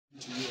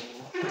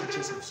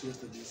Teachers of Social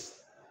Studies.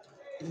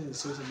 This is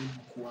Social Studies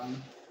Book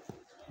 1,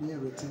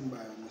 being written by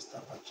Mr.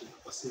 Patrick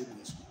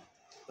FORCEVISION.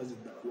 That's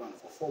book 1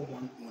 for Form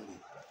 1 only,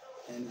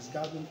 and it's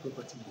governing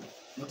property book,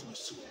 not to be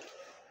sold.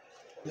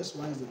 This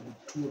one is the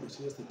book 2 of the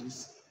Social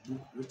Studies book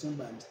written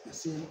by the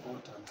same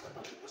author, Mr.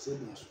 Patrick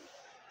FORCEVISION.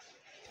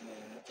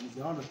 It's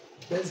one of the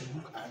best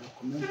books I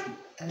recommend to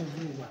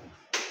everyone.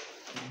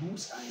 The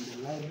books are in the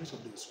libraries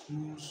of the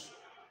schools,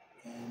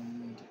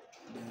 and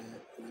they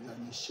have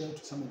been shared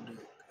to some of the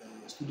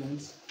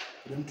students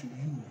for them to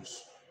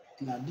use.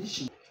 In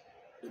addition,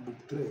 the book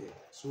 3.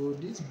 So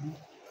this book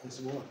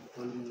is what?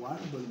 Volume 1,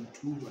 Volume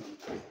 2, Volume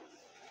 3.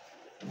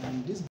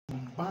 And this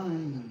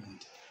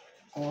combined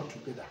all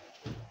together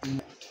in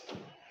it,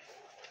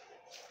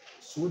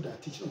 so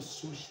that teaching of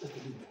social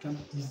studies become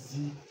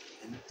easy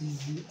and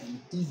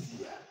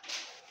easier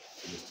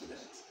for the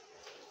students.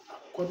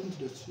 According to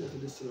the social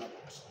studies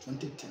syllabus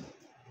 2010,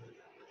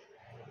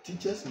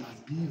 teachers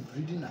must give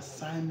reading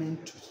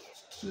assignment to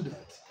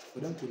students for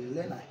them to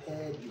learn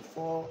ahead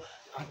before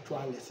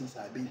actual lessons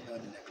are being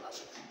held in the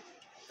classroom.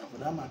 And for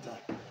that matter,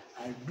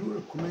 I do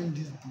recommend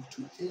this book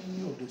to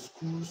any of the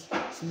schools,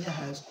 senior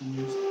high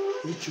schools,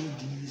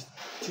 HODs,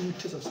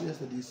 tutors of social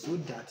studies, so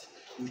that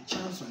you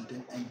chance on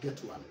them and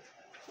get one.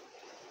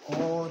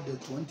 All the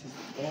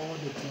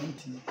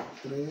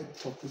 23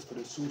 topics for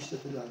the social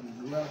studies have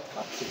been well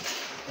captured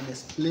and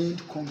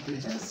explained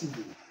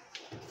comprehensively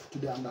to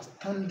the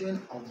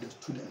understanding of the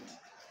student.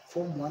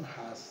 Form 1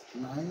 has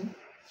 9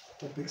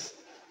 topics,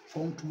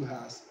 Form 2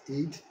 has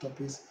 8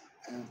 topics,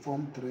 and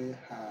Form 3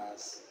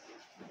 has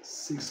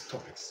 6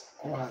 topics.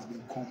 All has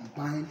been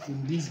combined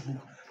in this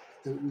book.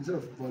 The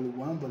result of Volume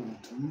 1, Volume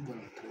 2,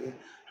 Volume 3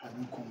 has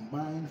been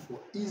combined for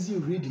easy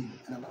reading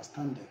and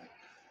understanding.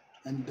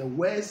 And the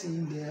words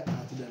in there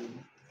are to the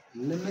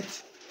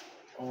limit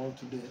or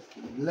to the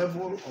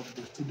level of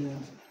the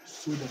student,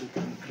 so that they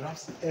can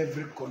grasp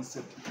every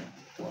concept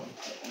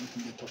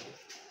onto the topic.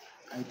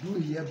 I do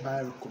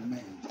hereby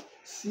recommend,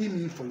 see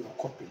me for your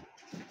copy.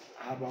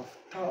 I have about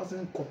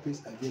 1,000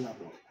 copies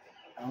available.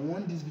 I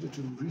want this video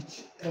to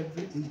reach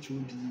every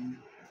HOD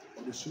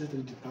of the social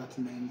studies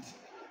department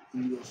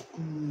in your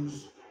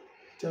schools.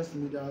 Just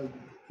me that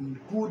in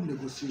good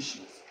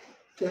negotiations,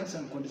 terms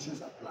and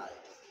conditions apply.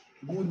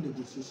 Good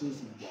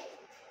negotiations involved.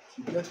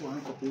 You get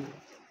one copy,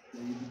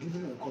 then you'll be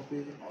given a copy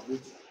of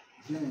it.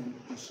 Then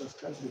you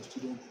subscribe to the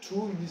student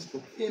 2 weeks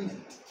for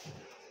payment.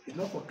 It's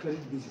not for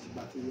credit basis,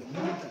 but you need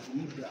that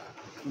you need that.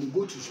 When you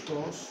go to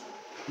stores,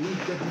 you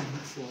get this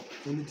book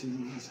for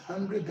anything. It's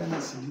 100 Ghana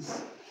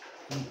cedis.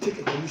 You take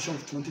a commission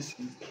of 20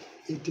 cedis,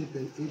 80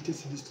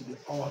 cedis to the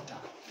altar.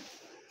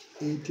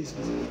 80 cedis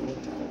to the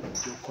altar.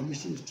 Your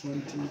commission is 20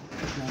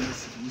 Ghana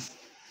cedis.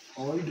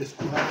 Or if the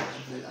school has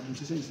the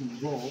administration is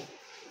involved,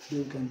 then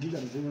you can give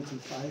administration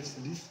to 5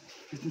 cedis,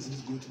 15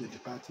 cedis go to the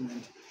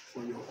department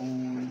for your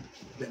own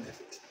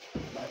benefit.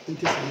 But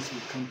 80 cedis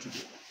will come to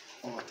the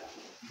altar.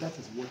 That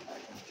is what I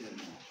can tell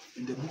you.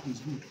 And the book is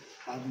good.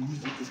 I've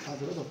used it. It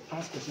has a lot of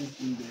past questions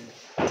in there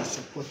to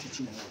support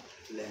teaching and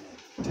learning.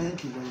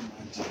 Thank you very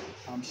much.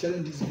 I'm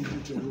sharing this video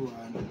to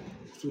everyone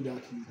so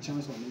that you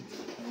chance on it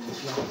and you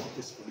have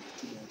copies for the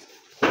students.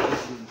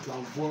 To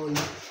avoid,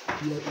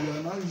 we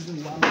are now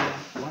using 1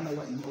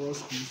 hour in all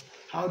schools.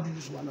 How do you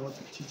use 1 hour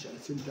to teach at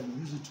the same time?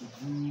 Use it to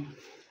do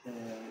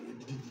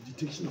the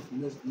detection of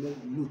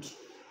notes.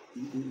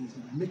 It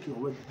make your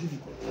work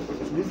difficult.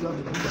 So if you have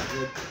the book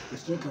ahead, the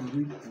student can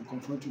read and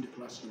confront you in the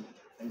classroom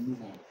and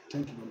move on.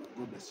 Thank you very much.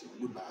 God bless you.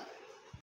 Goodbye.